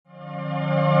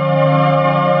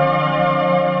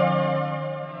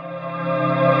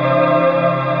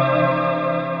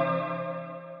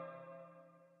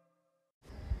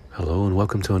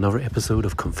welcome to another episode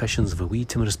of Confessions of a Wee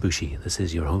Timorous Bushy. This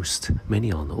is your host,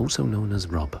 Minion, also known as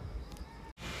Rob.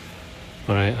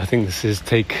 Alright, I think this is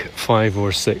take 5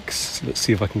 or 6. Let's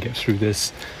see if I can get through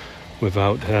this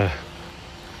without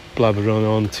blabbering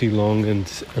on too long and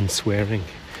swearing.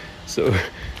 So,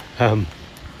 in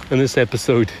this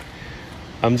episode,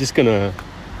 I'm just going to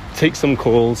take some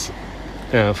calls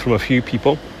from a few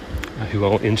people who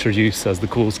I'll introduce as the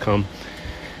calls come.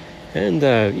 And,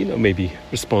 maybe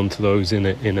respond to those in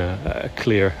a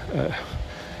clear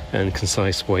and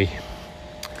concise way.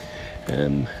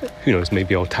 Who knows,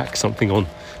 maybe I'll tack something on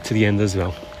to the end as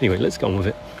well. Anyway, let's go on with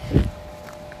it.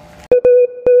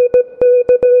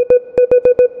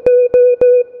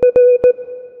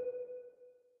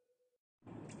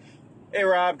 Hey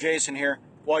Rob, Jason here.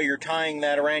 While you're tying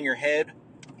that around your head,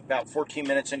 about 14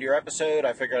 minutes into your episode,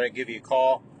 I figured I'd give you a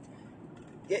call.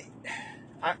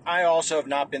 I also have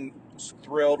not been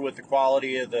thrilled with the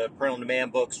quality of the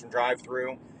print-on-demand books from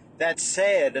Drive-Thru. That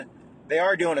said, they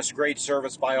are doing us a great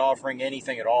service by offering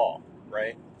anything at all,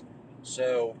 right?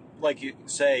 So, like you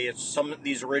say, some of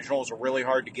these originals are really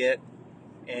hard to get,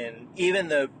 and even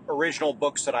the original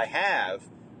books that I have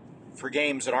for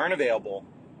games that aren't available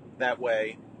that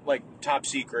way, like Top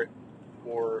Secret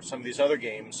or some of these other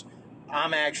games,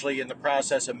 I'm actually in the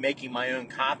process of making my own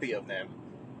copy of them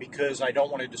because I don't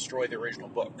want to destroy the original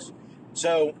books.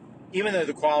 So, even though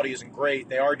the quality isn't great,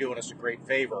 they are doing us a great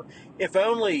favor. If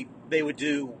only they would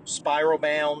do spiral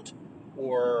bound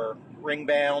or ring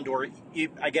bound, or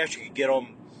I guess you could get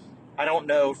them. I don't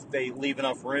know if they leave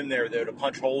enough room there, though, to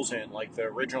punch holes in, like the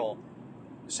original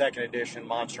second edition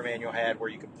Monster Manual had, where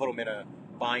you could put them in a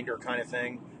binder kind of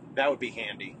thing. That would be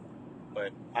handy.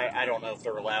 But I don't know if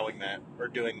they're allowing that or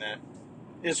doing that.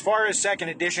 As far as second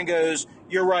edition goes,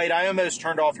 you're right. I almost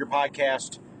turned off your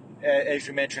podcast, as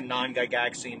you mentioned,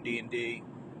 non-Gygaxy and D&D.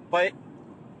 But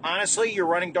honestly, you're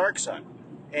running Dark Sun.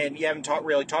 And you haven't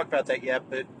really talked about that yet,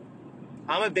 but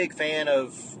I'm a big fan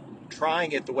of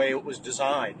trying it the way it was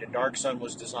designed. And Dark Sun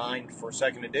was designed for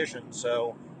second edition,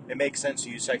 so it makes sense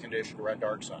to use second edition to run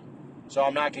Dark Sun. So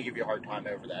I'm not going to give you a hard time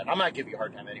over that. I'm not giving you a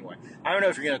hard time anyway. I don't know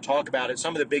if you're going to talk about it.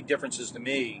 Some of the big differences to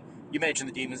me, you mentioned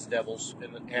the Demons and Devils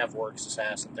and the Half-Orcs,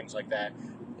 Assassin, things like that.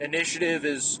 Initiative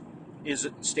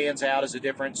stands out as a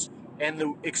difference, and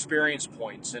the experience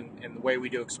points and the way we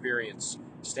do experience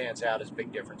stands out as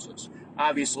big differences.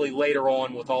 Obviously, later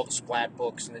on with all the splat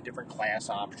books and the different class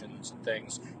options and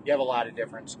things, you have a lot of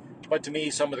difference. But to me,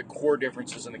 some of the core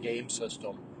differences in the game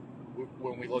system,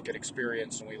 when we look at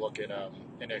experience and we look at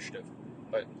initiative.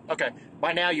 But, okay,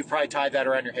 by now you've probably tied that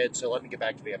around your head, so let me get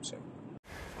back to the episode.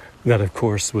 That, of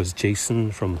course, was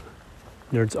Jason from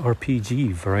Nerds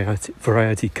RPG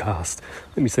Variety Cast.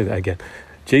 Let me say that again.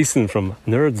 Jason from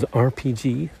Nerds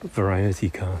RPG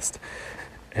Variety Cast.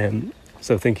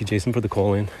 So thank you, Jason, for the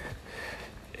call in.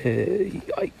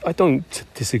 I don't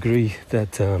disagree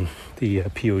that the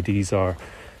PODs are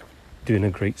doing a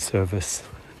great service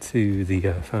to the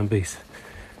fan base.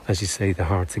 As you say, they're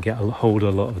hard to get a hold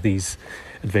of a lot of these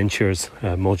adventures,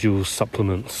 modules,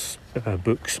 supplements,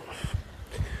 books.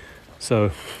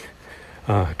 So,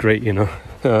 great, a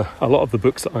lot of the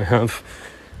books that I have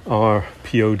are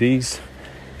PODs.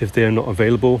 If they're not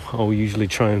available, I'll usually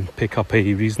try and pick up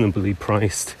a reasonably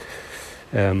priced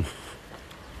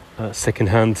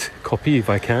second-hand copy if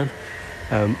I can.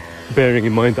 Bearing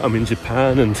in mind that I'm in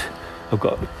Japan and I've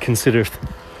got to consider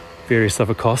various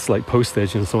other costs like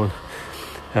postage and so on.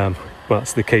 Well,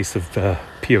 that's the case of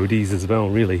PODs as well,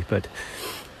 really, but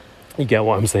you get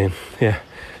what I'm saying. Yeah,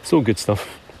 it's all good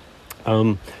stuff.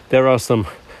 There are some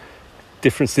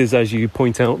differences, as you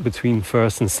point out, between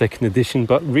first and second edition,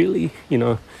 but really,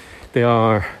 they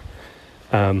are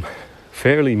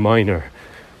fairly minor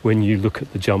when you look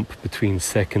at the jump between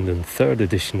second and third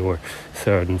edition, or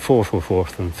third and fourth, or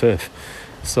fourth and fifth.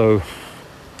 So,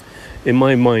 in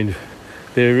my mind,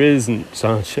 there isn't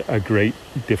such a great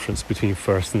difference between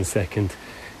first and second,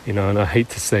 and I hate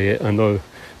to say it, I know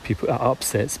it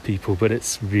upsets people, but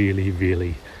it's really,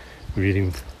 really,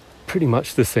 really pretty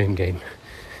much the same game.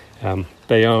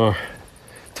 They are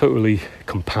totally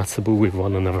compatible with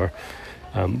one another,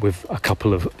 with a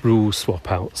couple of rule swap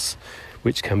outs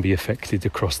which can be affected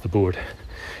across the board.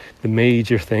 The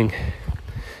major thing,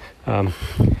 and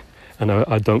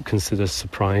I don't consider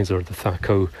Surprise or the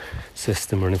THACO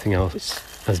system or anything else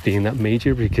as being that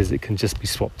major, because it can just be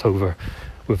swapped over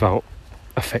without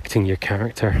affecting your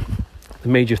character. The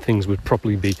major things would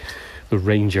probably be the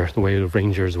ranger, the way the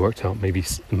ranger is worked out, maybe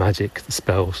the magic, the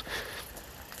spells.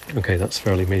 Okay, that's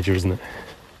fairly major, isn't it?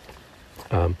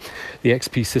 The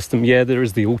XP system, yeah, there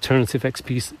is the alternative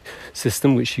XP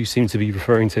system, which you seem to be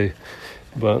referring to,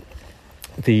 but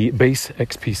the base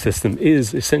XP system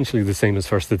is essentially the same as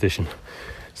first edition.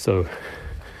 So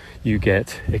you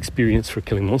get experience for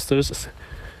killing monsters,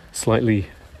 slightly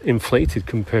inflated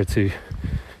compared to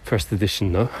first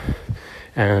edition now,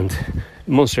 and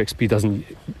monster XP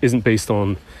isn't based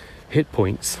on hit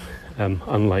points,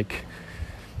 unlike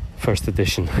first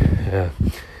edition.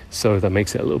 So that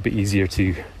makes it a little bit easier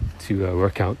to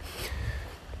work out.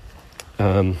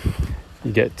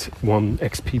 You get 1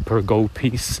 XP per gold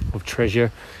piece of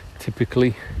treasure,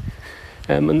 typically.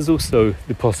 And there's also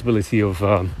the possibility of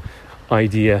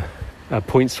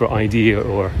points for idea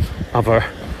or other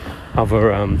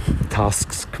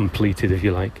tasks completed, if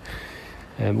you like.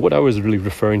 What I was really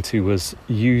referring to was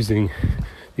using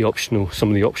some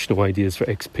of the optional ideas for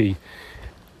XP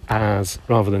as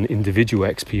rather than individual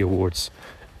XP awards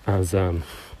as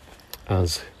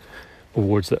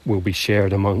awards that will be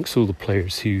shared amongst all the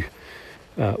players who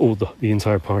the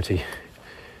entire party,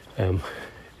 in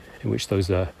which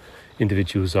those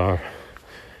individuals are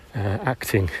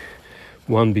acting.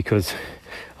 One, because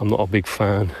I'm not a big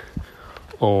fan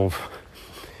of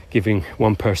giving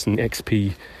one person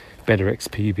better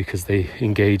XP because they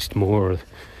engaged more, or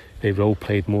they role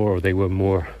played more, or they were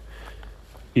more,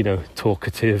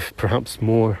 talkative, perhaps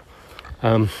more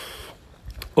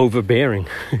overbearing,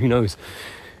 who knows,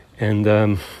 and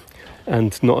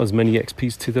not as many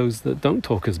XPs to those that don't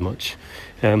talk as much.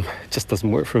 It just doesn't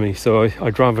work for me. So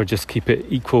I'd rather just keep it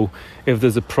equal. If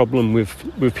there's a problem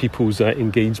with people's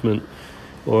engagement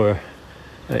or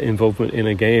involvement in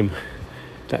a game,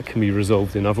 that can be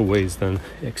resolved in other ways than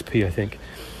XP, I think.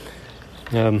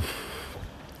 I'm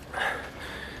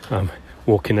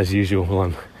walking as usual while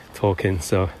I'm talking,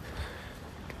 so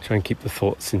try and keep the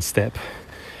thoughts in step.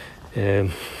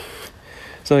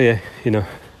 So yeah,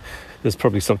 there's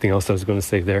probably something else I was going to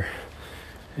say there,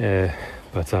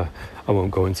 but I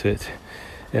won't go into it.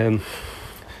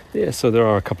 So there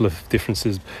are a couple of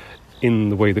differences in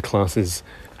the way the classes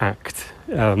act.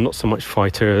 Not so much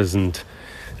fighters and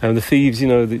the thieves.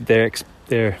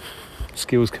 Their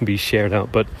skills can be shared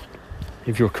out, but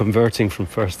if you're converting from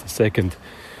first to second,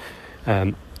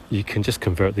 you can just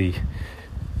convert the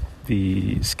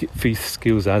thief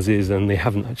skills as is, and they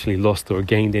haven't actually lost or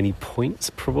gained any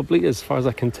points, probably, as far as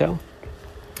I can tell.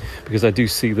 Because I do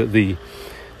see that the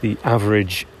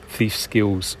average thief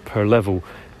skills per level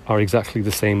are exactly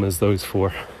the same as those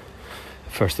for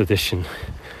first edition.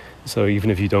 So even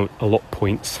if you don't allot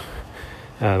points,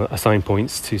 assign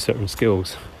points to certain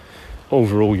skills,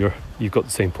 overall you've got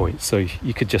the same points. So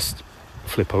you could just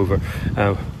flip over.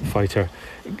 Fighter,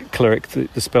 cleric,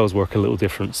 the spells work a little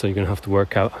different, so you're going to have to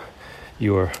work out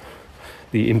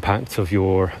the impact of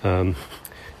your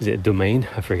is it a domain?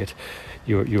 I forget.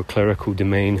 Your clerical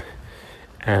domain,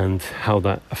 and how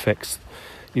that affects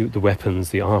the weapons,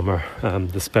 the armor,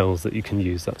 the spells that you can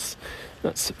use.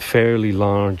 That's fairly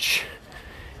large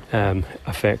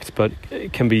effect, but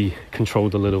it can be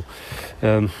controlled a little.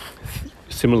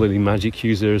 Similarly, magic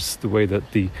users, the way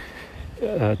that the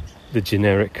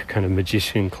generic kind of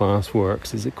magician class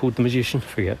works, is it called the magician? I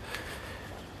forget.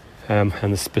 And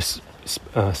the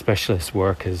specialist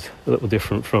work is a little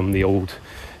different from the old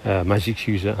magic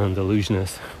user and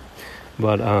illusionist,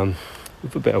 but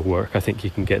with a bit of work I think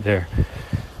you can get there.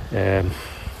 The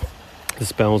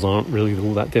spells aren't really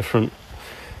all that different.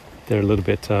 They're a little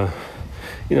bit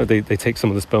they take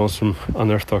some of the spells from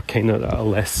Unearthed Arcana that are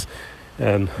less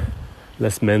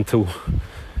mental,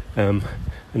 and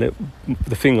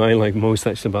the thing I like most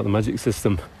actually about the magic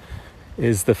system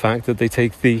is the fact that they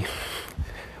take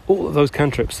all of those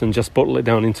cantrips and just bottle it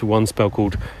down into one spell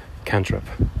called cantrip,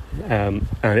 and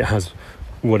it has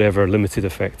whatever limited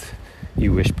effect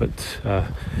you wish, but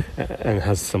and it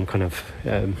has some kind of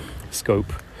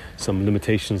scope, some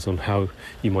limitations on how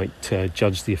you might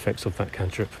judge the effects of that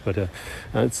cantrip. But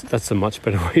that's a much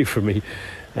better way for me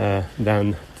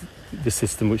than the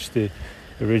system which they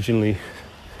originally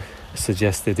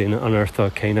suggested in Unearthed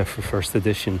Arcana for first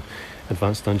edition,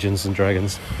 Advanced Dungeons and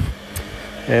Dragons.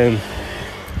 The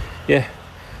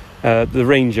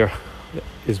Ranger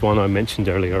is one I mentioned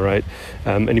earlier, right?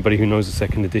 Anybody who knows the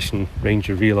second edition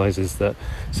Ranger realizes that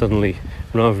suddenly,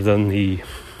 rather than the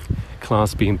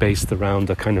class being based around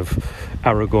a kind of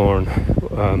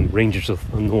Aragorn, Rangers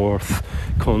of the North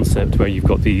concept, where you've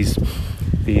got this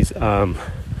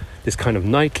kind of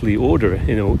knightly order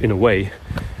in a way,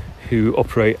 who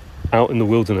operate out in the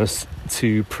wilderness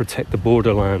to protect the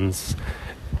borderlands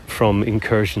from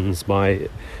incursions by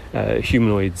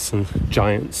humanoids and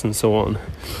giants and so on,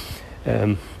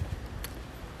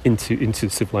 into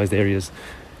civilized areas.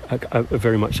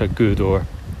 Very much a good, or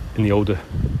in the older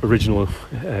original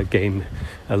game,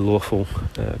 a lawful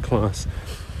class.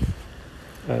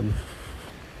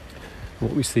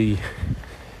 what we see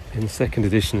in second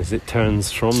edition is it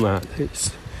turns from that.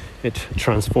 It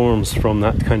transforms from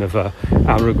that kind of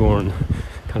Aragorn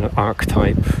kind of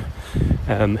archetype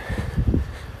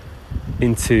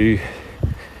into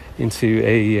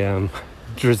a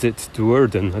Drizzt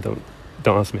Do'Urden.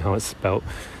 Don't ask me how it's spelled.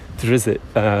 Drizzt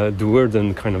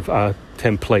Do'Urden kind of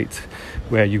template,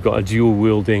 where you've got a dual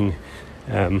wielding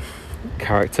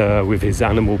character with his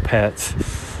animal pet,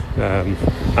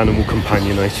 animal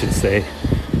companion, I should say.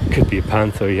 Could be a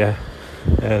panther, yeah,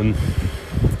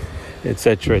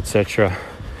 etc., etc.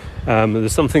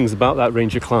 There's some things about that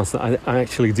ranger class that I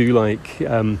actually do like.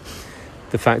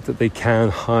 The fact that they can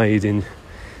hide in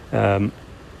the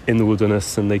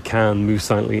wilderness, and they can move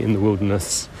silently in the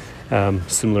wilderness,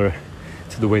 similar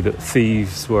to the way that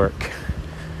thieves work,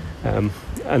 and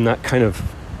that kind of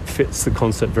fits the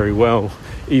concept very well,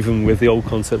 even with the old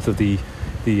concept of the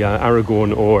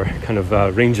Aragorn or kind of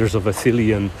Rangers of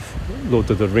Ithilien,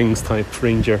 Lord of the Rings type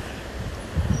ranger.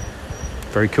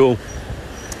 Very cool.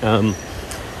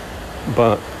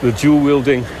 But the dual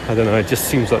wielding, I don't know, it just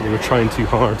seems like they were trying too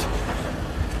hard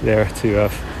there to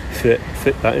fit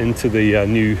that into the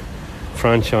new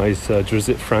franchise,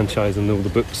 Drizzt franchise, and all the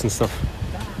books and stuff.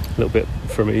 A little bit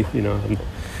for me,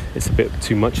 it's a bit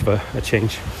too much of a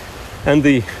change. And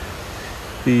the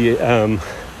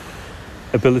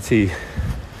ability,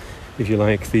 if you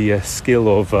like, the skill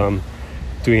of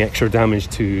doing extra damage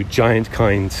to giant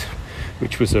kind,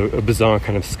 which was a bizarre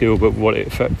kind of skill, but what it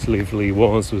effectively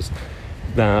was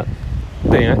that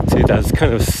they acted as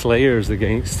kind of slayers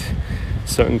against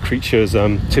certain creatures,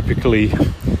 typically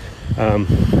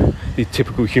the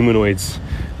typical humanoids,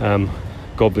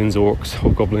 goblins, orcs,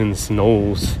 hobgoblins,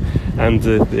 gnolls, and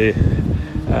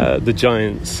the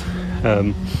giants,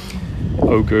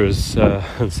 ogres,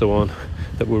 and so on,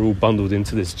 that were all bundled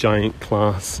into this giant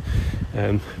class,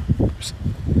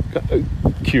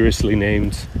 curiously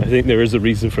named. I think there is a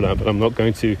reason for that, but I'm not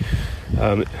going to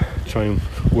try and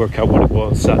work out what it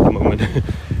was at the moment.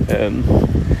 And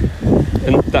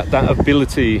that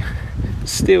ability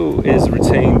still is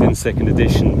retained in second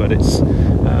edition, but it's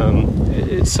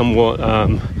somewhat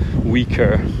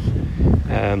weaker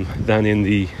than in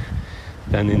the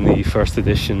first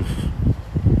edition.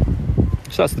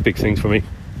 So that's the big thing for me.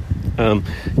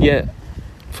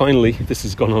 Finally, this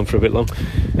has gone on for a bit long.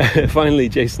 Finally,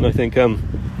 Jason, I think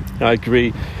I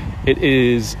agree.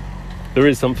 There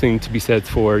is something to be said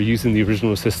for using the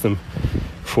original system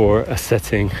for a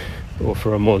setting or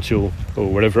for a module or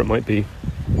whatever it might be.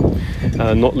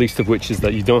 Not least of which is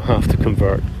that you don't have to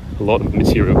convert a lot of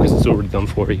material because it's already done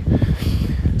for you.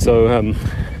 So,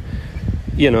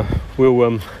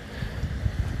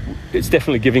 it's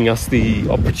definitely giving us the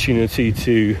opportunity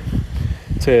to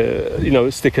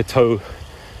stick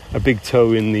a big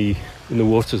toe in the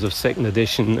waters of second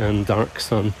edition and Dark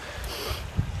Sun,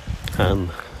 and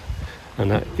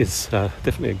that is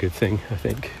definitely a good thing. I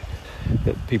think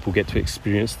that people get to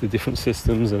experience the different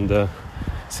systems and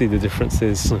see the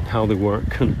differences and how they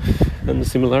work, and the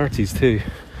similarities too.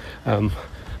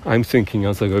 I'm thinking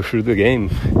as I go through the game,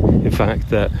 in fact,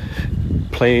 that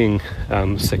playing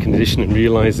second edition and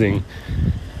realizing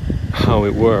how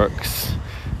it works,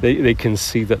 they can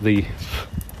see that the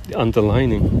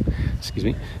underlying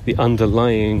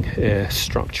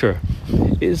structure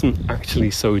isn't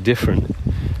actually so different.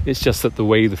 It's just that the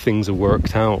way the things are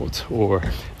worked out or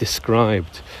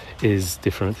described is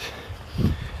different.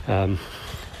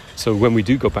 So when we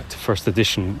do go back to first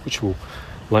edition, which will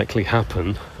likely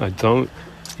happen, I don't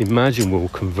imagine we'll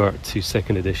convert to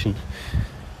second edition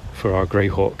for our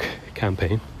Greyhawk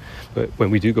campaign. But when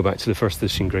we do go back to the first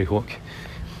edition Greyhawk,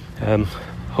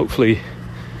 hopefully,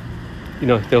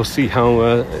 they'll see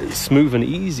how smooth and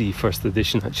easy first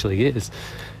edition actually is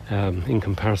in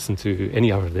comparison to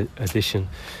any other edition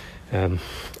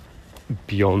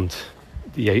beyond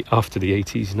after the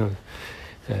 80s.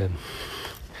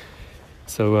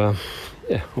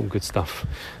 All good stuff.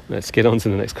 Let's get on to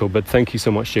the next call. But thank you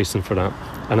so much, Jason, for that.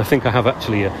 And I think I have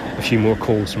actually a few more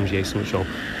calls from Jason, which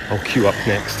I'll queue up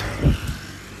next.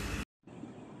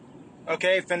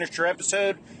 Okay, finished your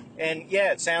episode. And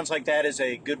yeah, it sounds like that is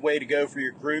a good way to go for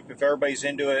your group. If everybody's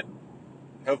into it,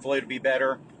 hopefully it'll be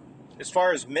better. As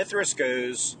far as Mythras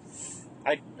goes,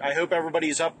 I hope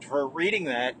everybody's up for reading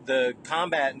that. The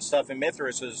combat and stuff in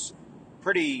Mythras is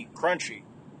pretty crunchy,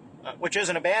 which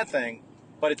isn't a bad thing,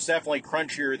 but it's definitely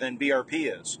crunchier than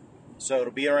BRP is. So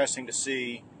it'll be interesting to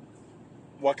see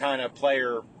what kind of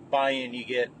player buy-in you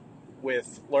get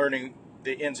with learning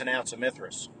the ins and outs of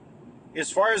Mythras.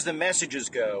 As far as the messages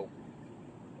go,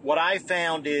 what I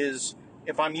found is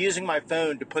if I'm using my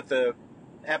phone to put the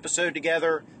episode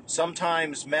together,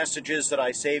 sometimes messages that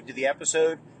I saved to the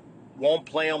episode won't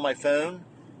play on my phone,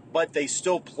 but they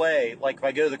still play. Like if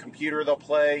I go to the computer, they'll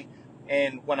play,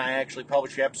 and when I actually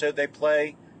publish the episode, they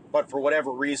play. But for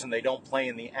whatever reason, they don't play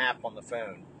in the app on the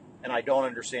phone, and I don't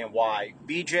understand why.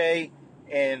 BJ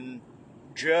and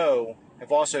Joe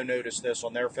have also noticed this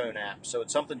on their phone app, so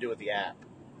it's something to do with the app.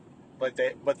 But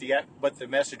the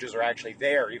messages are actually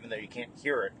there, even though you can't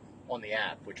hear it on the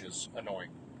app, which is annoying.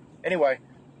 Anyway,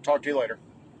 talk to you later.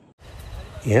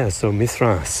 Yeah, so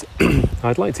Mythras.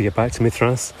 I'd like to get back to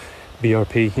Mythras,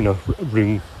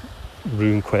 BRP,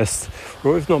 Rune Quest,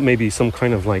 or if not, maybe some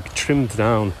kind of like trimmed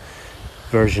down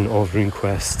version of Rune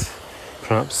Quest.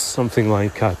 Perhaps something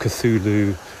like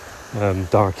Cthulhu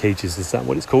Dark Ages. Is that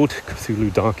what it's called?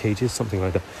 Cthulhu Dark Ages, something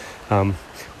like that.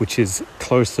 Which is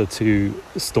closer to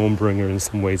Stormbringer in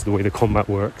some ways, the way the combat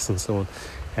works and so on.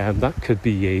 That could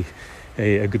be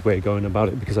a good way of going about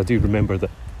it, because I do remember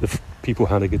that the people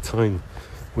had a good time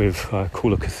with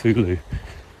Call of Cthulhu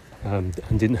and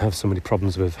didn't have so many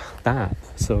problems with that.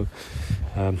 So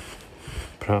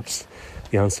perhaps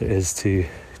the answer is to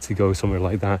go somewhere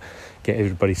like that, get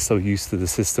everybody so used to the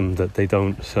system that they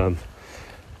don't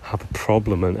have a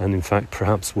problem, and in fact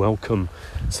perhaps welcome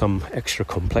some extra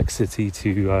complexity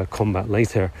to combat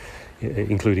later,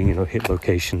 including hit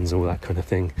locations, all that kind of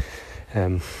thing.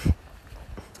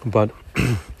 But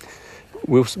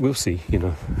we'll see.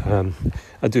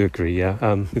 I do agree.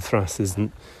 Mythras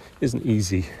isn't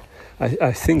easy.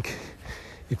 I think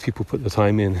if people put the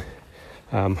time in,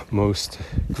 most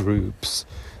groups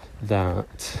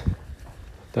that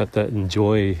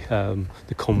enjoy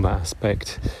the combat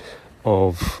aspect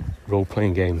of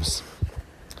role-playing games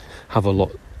have a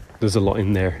lot. There's a lot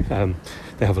in there.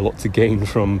 They have a lot to gain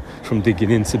from digging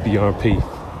into BRP,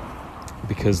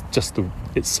 because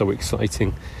it's so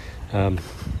exciting. And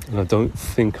I don't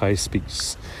think I speak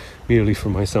merely for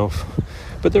myself,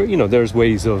 but there's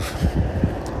ways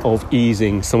of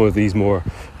easing some of these more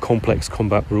complex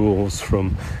combat rules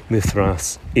from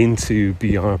Mythras into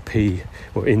BRP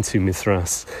or into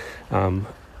Mythras,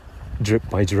 drip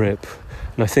by drip.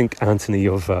 And I think Anthony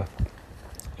of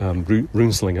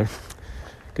Runeslinger,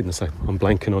 goodness, I'm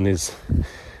blanking on his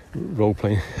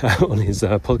role-playing on his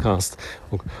podcast.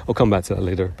 I'll come back to that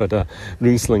later. But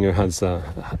Runeslinger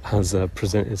has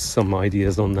presented some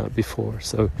ideas on that before.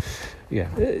 So yeah,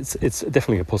 it's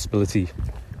definitely a possibility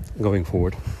going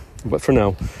forward. But for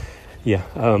now, yeah,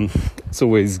 it's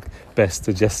always best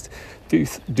to just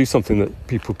do something that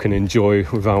people can enjoy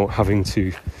without having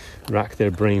to rack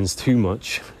their brains too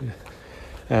much.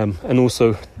 And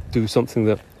also do something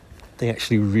that they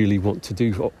actually really want to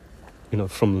do,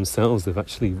 from themselves. They've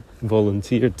actually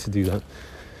volunteered to do that.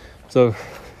 So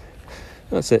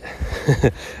that's it.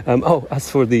 As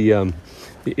for the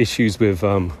issues with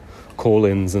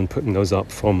call-ins and putting those up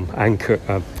from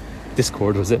Anchor,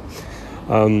 Discord, was it?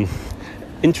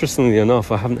 Interestingly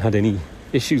enough, I haven't had any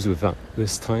issues with that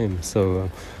this time. So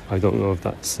I don't know if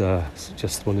that's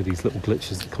just one of these little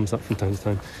glitches that comes up from time to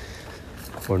time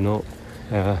or not.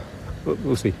 But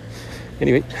we'll see.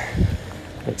 Anyway,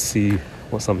 let's see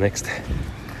what's up next.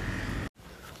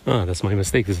 That's my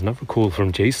mistake. There's another call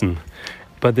from Jason,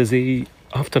 but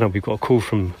after that we've got a call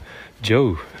from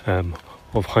Joe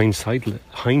of Hindsightless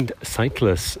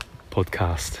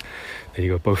podcast. There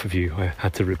you go, both of you. I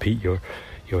had to repeat your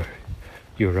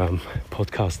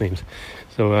podcast names.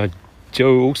 So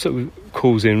Joe also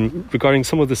calls in regarding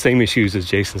some of the same issues as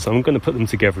Jason, so I'm going to put them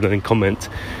together and then comment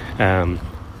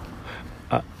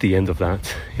at the end of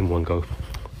that in one go.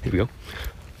 Here we go.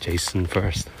 Jason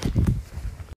first.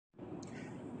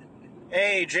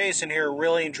 Hey, Jason here.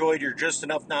 Really enjoyed your Just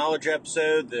Enough Knowledge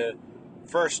episode, the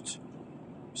first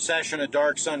session of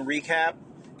Dark Sun recap.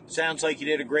 Sounds like you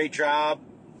did a great job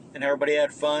and everybody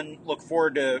had fun. Look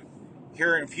forward to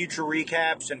hearing future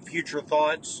recaps and future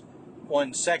thoughts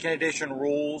on second edition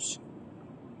rules.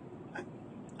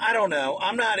 I don't know.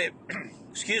 I'm not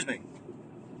excuse me.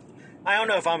 I don't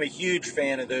know if I'm a huge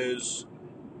fan of those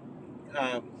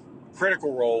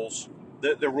critical roles,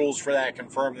 the rules for that,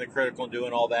 confirming the critical and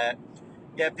doing all that.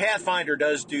 Yeah, Pathfinder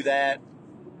does do that,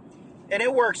 and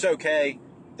it works okay.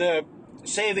 The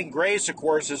saving grace, of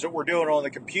course, is that we're doing it on the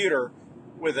computer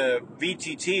with a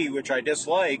VTT, which I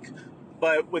dislike,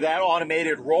 but with that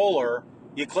automated roller,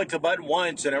 you click the button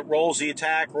once and it rolls the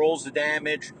attack, rolls the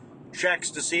damage, checks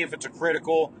to see if it's a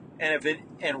critical,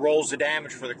 and rolls the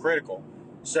damage for the critical.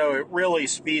 So it really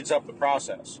speeds up the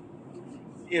process.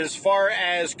 As far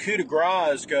as coup de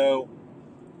grace go,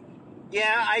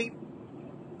 yeah,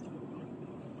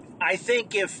 I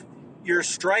think if you're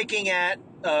striking at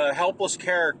a helpless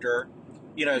character,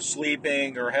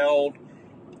 sleeping or held,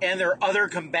 and there are other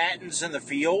combatants in the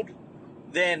field,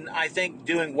 then I think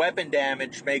doing weapon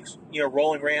damage makes,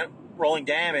 rolling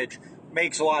damage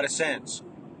makes a lot of sense.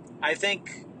 I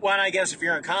think, I guess if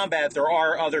you're in combat, there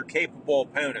are other capable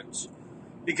opponents.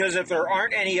 Because if there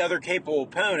aren't any other capable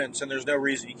opponents, then there's no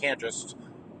reason you can't just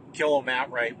kill them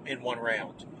outright in one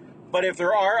round. But if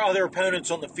there are other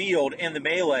opponents on the field in the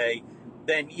melee,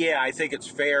 then yeah, I think it's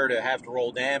fair to have to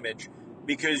roll damage,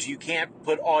 because you can't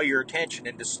put all your attention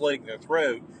into slitting their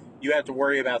throat. You have to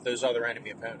worry about those other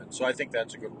enemy opponents. So I think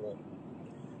that's a good rule.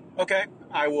 Okay,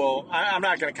 I'm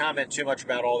not going to comment too much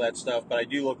about all that stuff, but I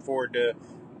do look forward to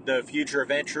the future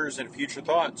adventures and future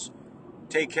thoughts.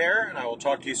 Take care, and I will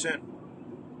talk to you soon.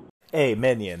 Hey,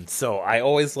 Minion. So I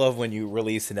always love when you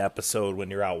release an episode when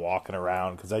you're out walking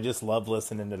around, because I just love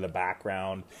listening to the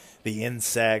background, the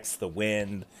insects, the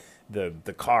wind, the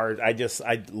cars.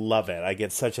 I love it. I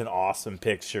get such an awesome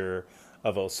picture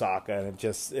of Osaka,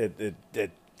 and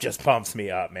it just pumps me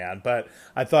up, man. But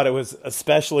I thought it was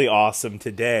especially awesome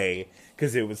today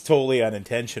because it was totally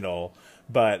unintentional.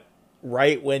 But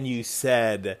right when you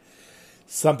said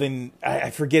something, I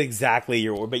forget exactly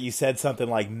your word, but you said something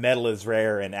like metal is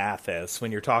rare in Athos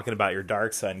when you're talking about your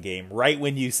Dark Sun game. Right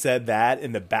when you said that,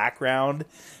 in the background,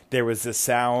 there was this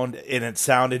sound, and it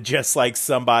sounded just like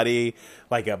somebody,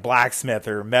 like a blacksmith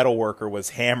or metal worker,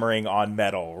 was hammering on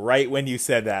metal. Right when you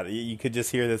said that, you could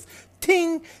just hear this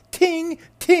ting, ting,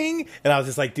 ting. And I was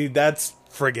just like, dude, that's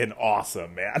friggin'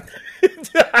 awesome, man.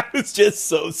 I was just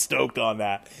so stoked on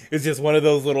that. It's just one of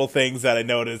those little things that I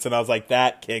noticed, and I was like,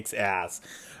 that kicks ass.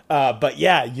 But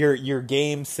yeah, your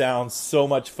game sounds so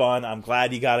much fun. I'm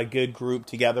glad you got a good group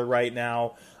together right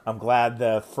now. I'm glad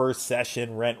the first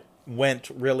session went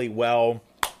really well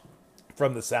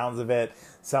from the sounds of it.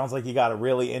 Sounds like you got a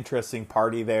really interesting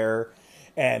party there.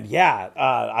 And yeah,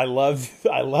 I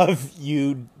love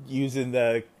you using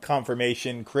the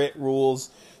confirmation crit rules.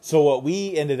 So what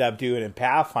we ended up doing in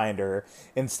Pathfinder,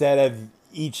 instead of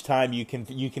each time you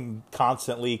can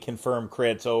constantly confirm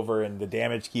crits over and the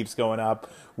damage keeps going up,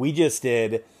 we just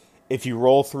did, if you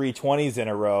roll 3 20s in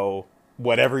a row,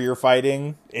 whatever you're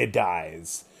fighting, it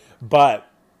dies. But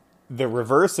the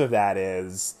reverse of that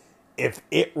is, if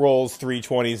it rolls 3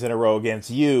 20s in a row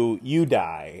against you, you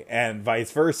die. And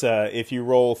vice versa, if you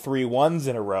roll 3 1s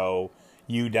in a row,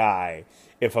 you die.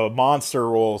 If a monster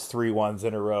rolls 3 1s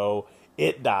in a row,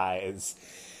 it dies.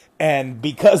 And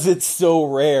because it's so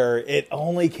rare, it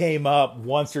only came up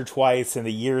once or twice in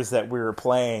the years that we were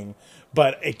playing.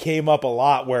 But it came up a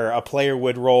lot where a player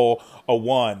would roll a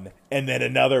 1, and then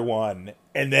another 1,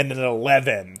 and then an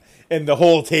 11. And the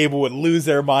whole table would lose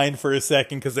their mind for a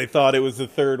second because they thought it was the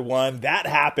third one. That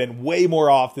happened way more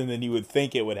often than you would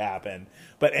think it would happen.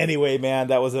 But anyway, man,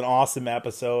 that was an awesome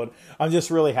episode. I'm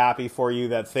just really happy for you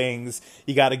that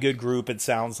you got a good group, it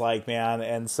sounds like, man.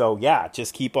 And so, yeah,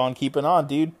 just keep on keeping on,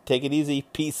 dude. Take it easy.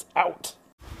 Peace out.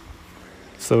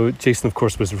 So Jason, of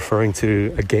course, was referring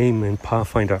to a game in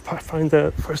Pathfinder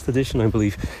first edition, I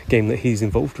believe, game that he's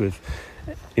involved with,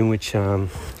 in which Joe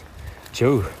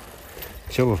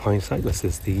of Hindsightless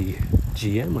is the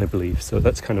GM, I believe. So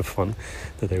that's kind of fun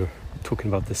that they were talking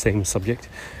about the same subject.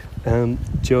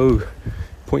 Joe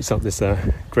points out this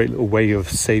great little way of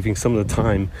saving some of the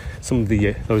time, some of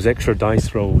those extra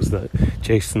dice rolls that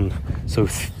Jason so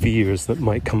fears that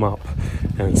might come up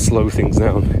and slow things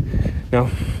down. Now,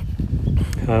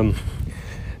 of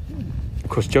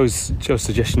course, Joe's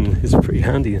suggestion is pretty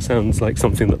handy. It sounds like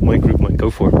something that my group might go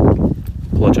for.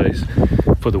 Apologise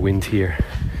for the wind here.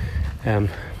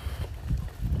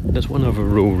 There's one other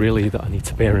rule really that I need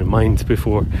to bear in mind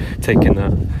before taking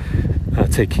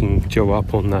Joe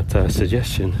up on that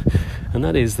suggestion, and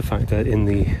that is the fact that in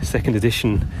the second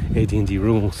edition AD&D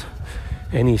rules,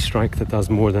 any strike that does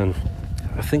more than,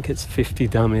 I think it's 50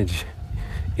 damage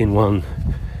in one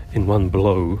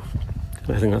blow,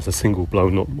 I think that's a single blow,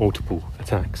 not multiple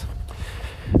attacks,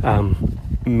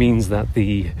 means that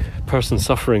the person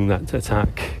suffering that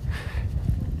attack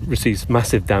receives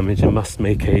massive damage and must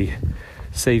make a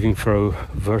saving throw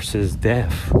versus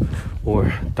death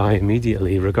or die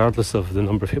immediately, regardless of the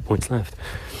number of hit points left.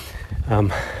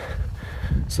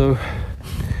 So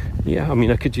yeah, I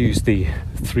mean, I could use the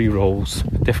 3 rolls,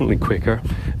 definitely quicker,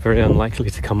 very unlikely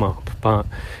to come up, but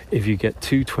if you get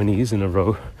 2 20s in a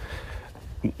row,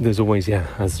 there's always,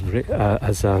 goodness,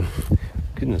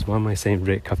 why am I saying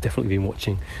Rick? I've definitely been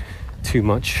watching too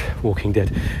much Walking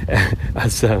Dead.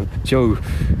 As Joe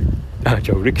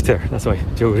Richter, that's right,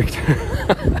 Joe Richter.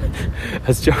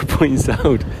 As Joe points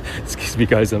out, excuse me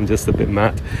guys, I'm just a bit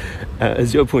mad.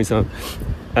 As Joe points out,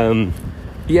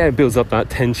 it builds up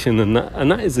that tension, and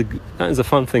that is a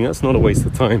fun thing. That's not a waste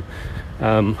of time.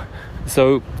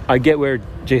 So I get where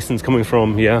Jason's coming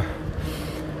from, yeah.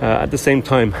 At the same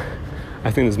time,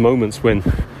 I think there's moments when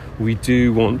we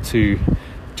do want to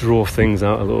draw things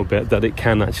out a little bit, that it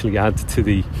can actually add to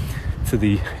the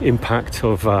impact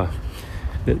of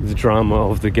the drama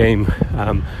of the game,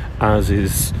 as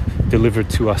is delivered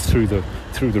to us through the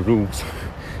rules.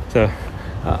 So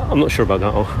I'm not sure about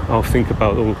that. I'll think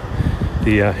about all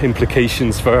the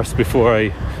implications first before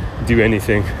I do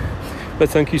anything. But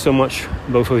thank you so much,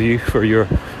 both of you, for your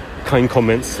kind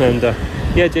comments. And Joe,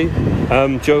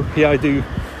 yeah, I do.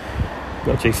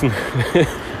 Not Jason.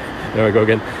 There I go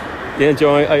again. Yeah,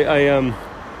 Joe,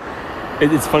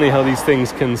 it's funny how these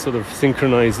things can sort of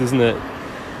synchronize, isn't it?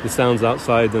 The sounds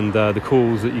outside and the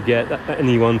calls that you get at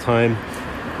any one time.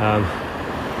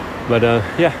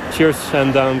 Cheers,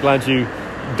 and I'm glad you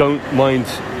don't mind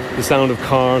the sound of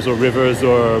cars or rivers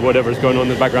or whatever's going on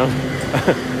in the background.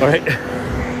 All right.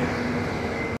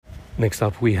 Next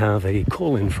up, we have a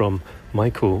call-in from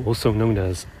Michael, also known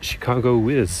as Chicago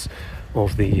Wiz,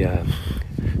 of the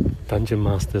Dungeon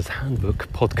Master's Handbook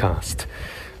podcast.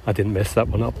 I didn't mess that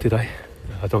one up, did I?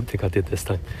 I don't think I did this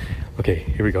time. Okay,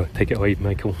 here we go. Take it away,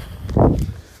 Michael.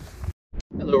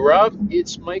 Hello, Rob.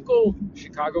 It's Michael,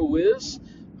 Chicago Wiz.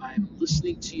 I'm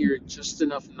listening to your Just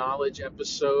Enough Knowledge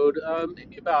episode,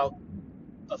 maybe about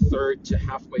a third to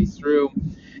halfway through,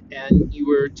 and you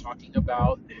were talking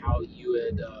about how you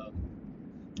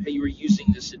were using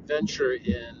this adventure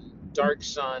in Dark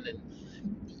Sun, and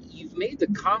you've made the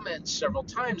comment several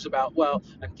times about, well,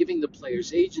 I'm giving the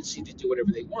players agency to do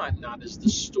whatever they want, not as the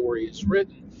story is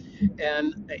written.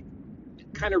 And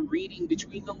kind of reading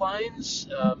between the lines,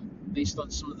 based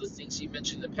on some of the things you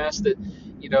mentioned in the past, that,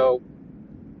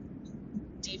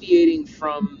 deviating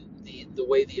from the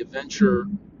way the adventure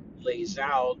lays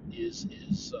out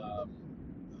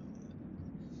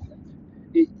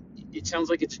it sounds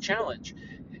like it's a challenge.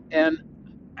 And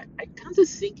I got to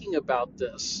thinking about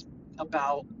this,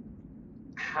 about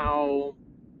how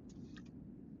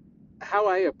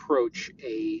I approach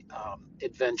a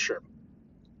adventure,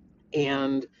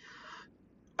 and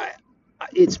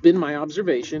it's been my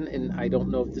observation, and I don't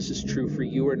know if this is true for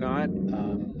you or not.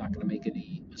 I'm not going to make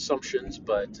any assumptions,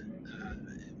 but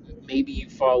maybe you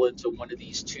fall into one of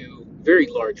these two very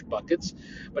large buckets.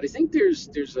 But I think there's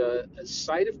a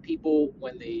side of people,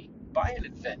 when they buy an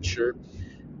adventure,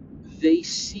 they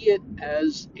see it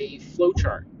as a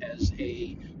flowchart, as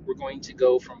we're going to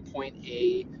go from point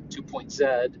A to point Z,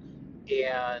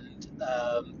 and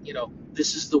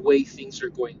this is the way things are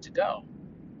going to go.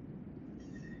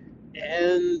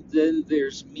 And then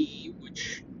there's me,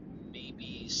 which may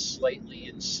be slightly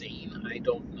insane, I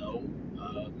don't know.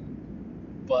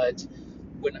 But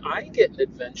when I get an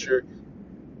adventure,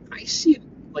 I see it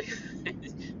like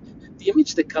the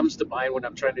image that comes to mind when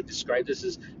I'm trying to describe this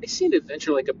is, I see an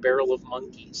adventure like a barrel of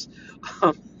monkeys.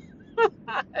 I'm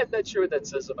not sure what that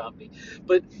says about me,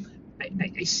 but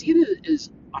I see it as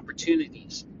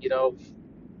opportunities,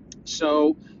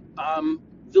 So,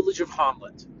 Village of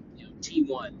Hamlet,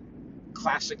 T1,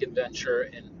 classic adventure,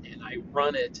 and I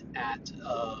run it at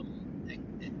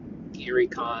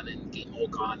GaryCon and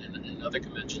GameholeCon and other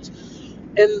conventions.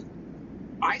 And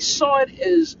I saw it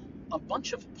as a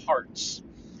bunch of parts.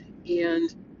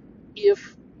 And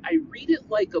if I read it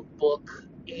like a book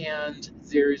and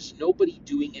there's nobody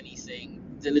doing anything,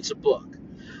 then it's a book.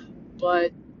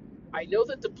 But I know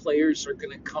that the players are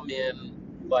going to come in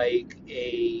like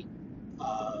a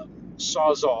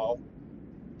sawzall,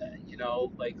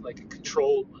 like a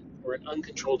controlled or an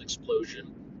uncontrolled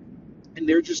explosion, and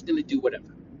they're just going to do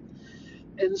whatever.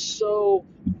 And so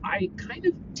I kind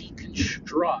of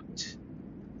deconstruct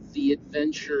the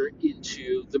adventure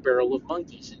into the barrel of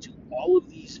monkeys, into all of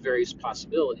these various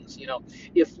possibilities.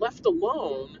 If left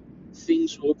alone,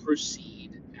 things will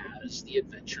proceed as the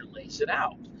adventure lays it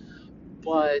out.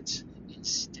 But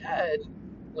instead,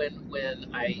 when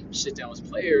I sit down with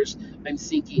players, I'm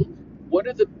thinking, what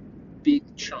are the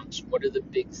big chunks? What are the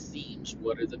big themes?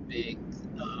 What are the big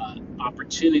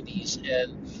opportunities?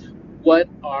 And what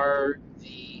are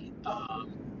the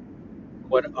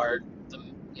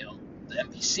the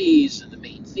NPCs and the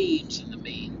main themes and the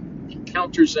main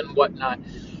encounters and whatnot?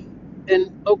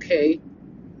 And okay,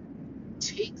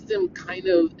 take them kind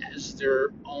of as their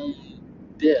own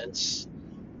bits.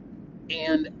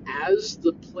 And as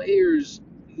the players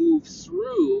move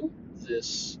through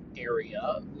this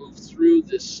area, move through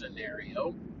this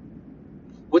scenario,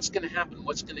 what's going to happen?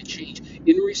 What's going to change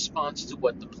in response to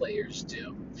what the players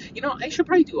do? I should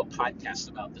probably do a podcast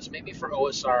about this. Maybe for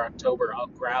OSR October, I'll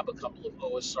grab a couple of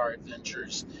OSR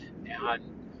adventures and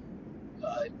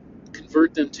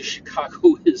convert them to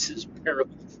Chicago is his Barrel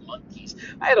of Monkeys.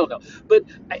 I don't know, but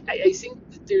I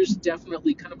think that there's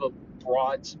definitely kind of a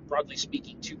broadly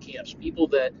speaking, two camps: people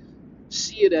that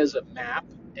see it as a map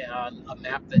and a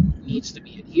map that needs to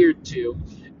be adhered to,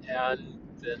 and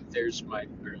then there's my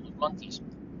Barrel of Monkeys.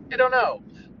 I don't know,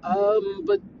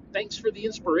 but thanks for the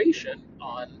inspiration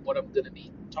on what I'm going to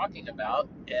be talking about,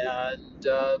 and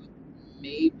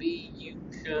maybe you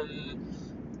can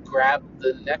grab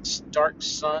the next Dark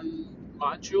Sun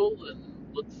module and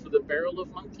look for the Barrel of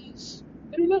Monkeys.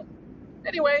 I don't know.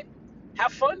 Anyway,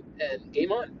 have fun and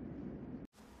game on.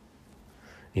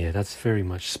 Yeah, that's very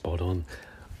much spot on.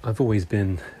 I've always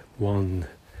been one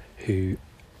who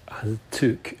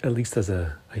took, at least as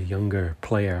a younger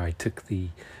player, I took the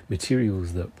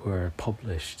materials that were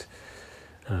published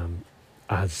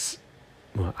as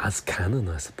canon,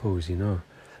 I suppose,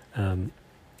 and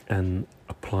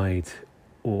applied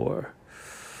or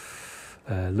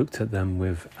looked at them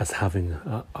as having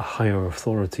a higher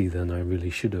authority than I really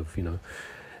should have,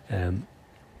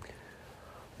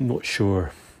 Not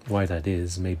sure why that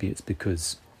is. Maybe it's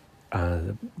because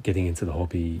getting into the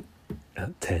hobby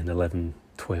at 10, 11,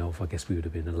 12, I guess we would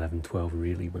have been 11, 12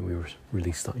 really, when we were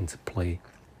really starting to play.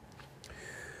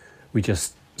 We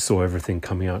just saw everything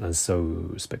coming out as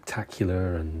so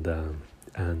spectacular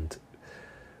and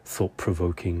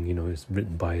thought-provoking. It's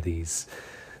written by these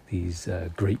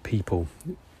great people.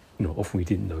 Often we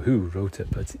didn't know who wrote it,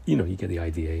 but you get the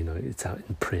idea. It's out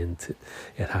in print.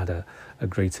 It had a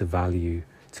greater value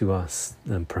to us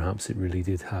than perhaps it really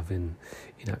did have in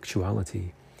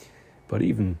actuality. But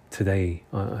even today,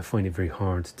 I find it very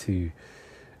hard to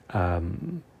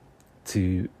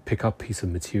pick up a piece of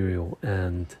material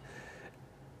and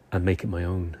make it my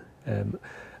own. And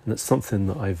that's something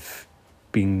that I've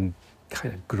been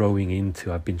kind of growing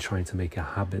into. I've been trying to make a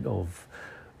habit of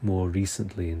more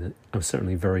recently, and I'm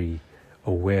certainly very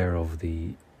aware of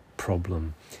the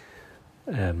problem.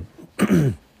 One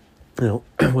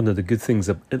of the good things,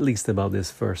 at least about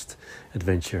this first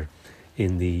adventure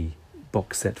in the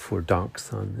box set for Dark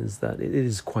Sun, is that it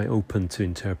is quite open to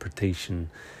interpretation,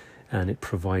 and it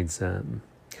provides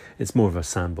it's more of a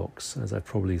sandbox, as I've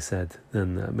probably said,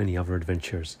 than many other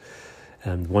adventures.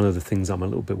 And one of the things I'm a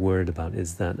little bit worried about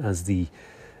is that as the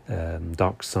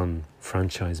Dark Sun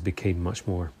franchise became much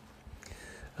more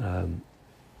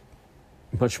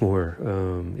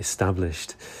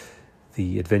established,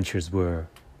 the adventures were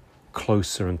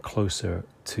closer and closer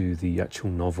to the actual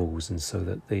novels, and so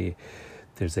that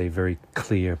there's a very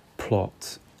clear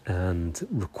plot and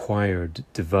required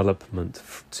development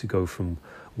to go from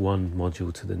one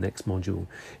module to the next module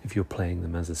if you're playing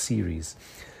them as a series.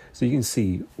 So you can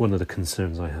see one of the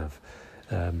concerns I have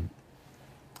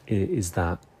is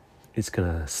that it's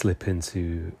going to slip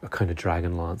into a kind of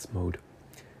Dragonlance mode,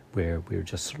 where we're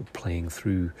just sort of playing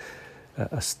through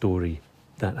a story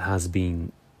that has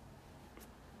been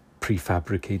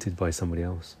prefabricated by somebody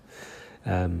else.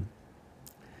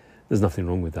 There's nothing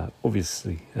wrong with that,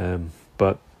 obviously,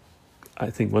 but I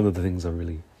think one of the things I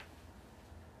really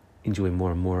enjoy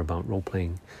more and more about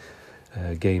role-playing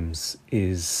games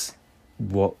is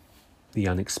what the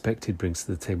unexpected brings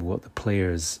to the table, what the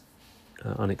players'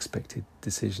 unexpected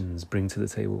decisions bring to the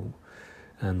table,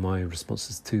 and my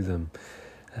responses to them.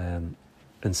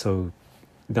 And so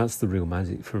that's the real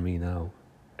magic for me now.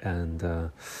 And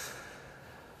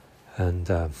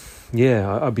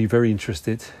I'd be very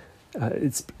interested.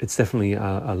 It's definitely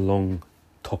a long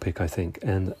topic, I think,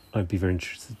 and I'd be very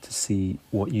interested to see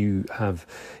what you have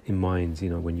in mind,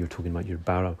 when you're talking about your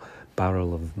barrel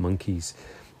of monkeys.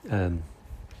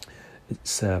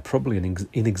 It's probably an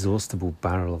inexhaustible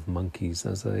barrel of monkeys,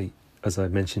 as I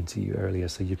mentioned to you earlier.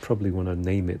 So you probably want to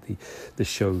name it the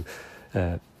show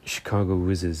Chicago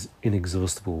Wiz's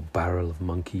Inexhaustible Barrel of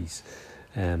Monkeys,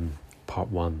 part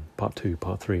 1, part 2,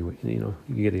 part 3. You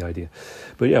get the idea.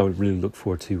 But yeah, I would really look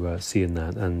forward to seeing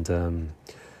that.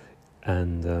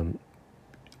 And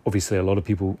obviously, a lot of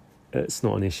people, it's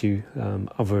not an issue.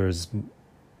 Others,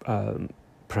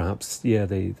 perhaps, yeah,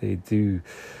 they do.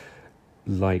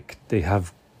 Like, they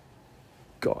have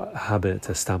got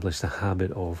established a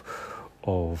habit of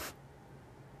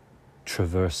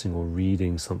traversing or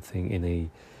reading something in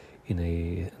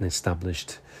an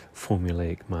established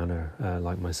formulaic manner,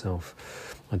 like myself.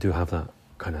 I do have that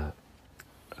kind of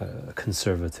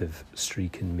conservative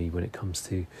streak in me when it comes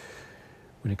to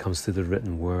the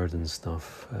written word and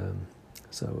stuff.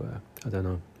 So I don't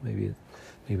know. Maybe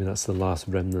that's the last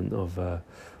remnant of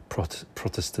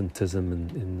Protestantism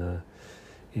in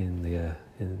the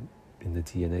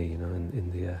DNA,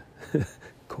 in the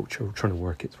culture, trying to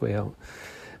work its way out.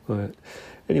 But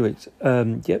anyways,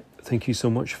 thank you so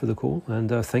much for the call, and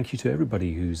thank you to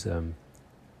everybody who's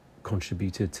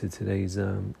contributed to today's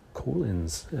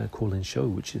call-in show,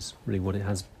 which is really what it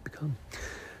has become.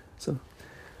 So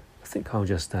I think I'll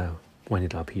just wind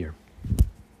it up here.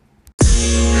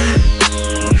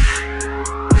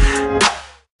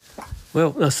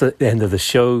 Well, that's the end of the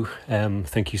show.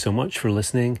 Thank you so much for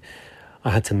listening. I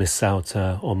had to miss out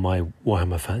on my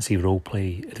Warhammer Fantasy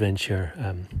Roleplay Adventure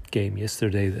game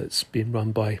yesterday that's been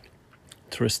run by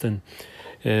Tristan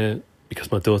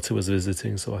because my daughter was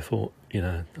visiting, so I thought,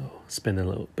 I'll spend a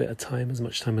little bit of time, as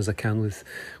much time as I can with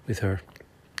her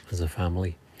as a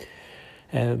family.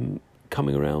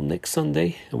 Coming around next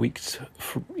Sunday,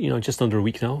 just under a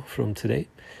week now from today,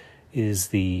 is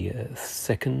the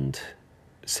second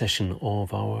session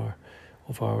of our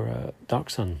Dark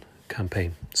Sun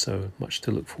campaign, so much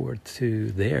to look forward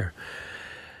to there.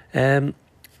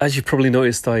 As you probably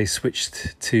noticed, I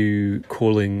switched to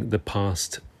calling the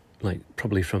past,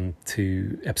 probably from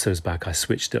 2 episodes back, I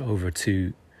switched it over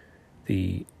to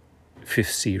the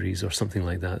 5th series or something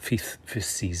like that, fifth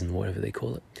season, whatever they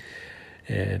call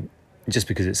it, just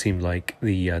because it seemed like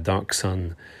the Dark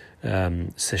Sun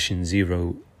session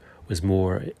 0 was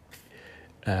more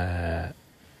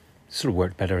sort of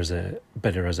worked better as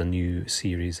a new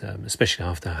series, especially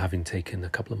after having taken a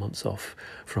couple of months off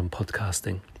from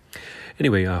podcasting.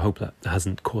 Anyway, I hope that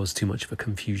hasn't caused too much of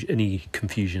any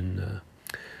confusion.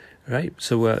 Right.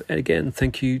 So again,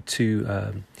 thank you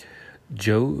to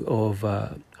Joe of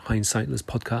Hindsightless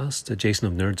Podcast, Jason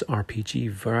of Nerds RPG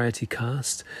Variety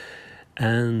Cast,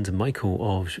 and Michael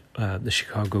of the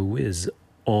Chicago Wiz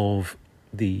of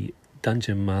the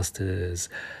Dungeon Masters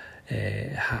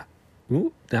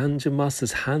Dungeon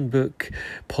Masters Handbook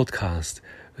Podcast.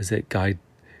 Was it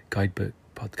guidebook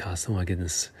podcast? Oh my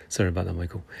goodness, sorry about that,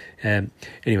 Michael.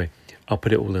 Anyway, I'll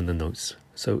put it all in the notes.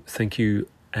 So thank you,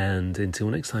 and until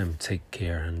next time, take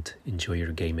care and enjoy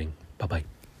your gaming. Bye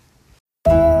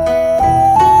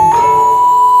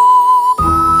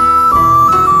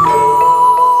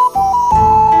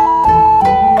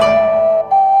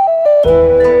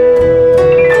bye.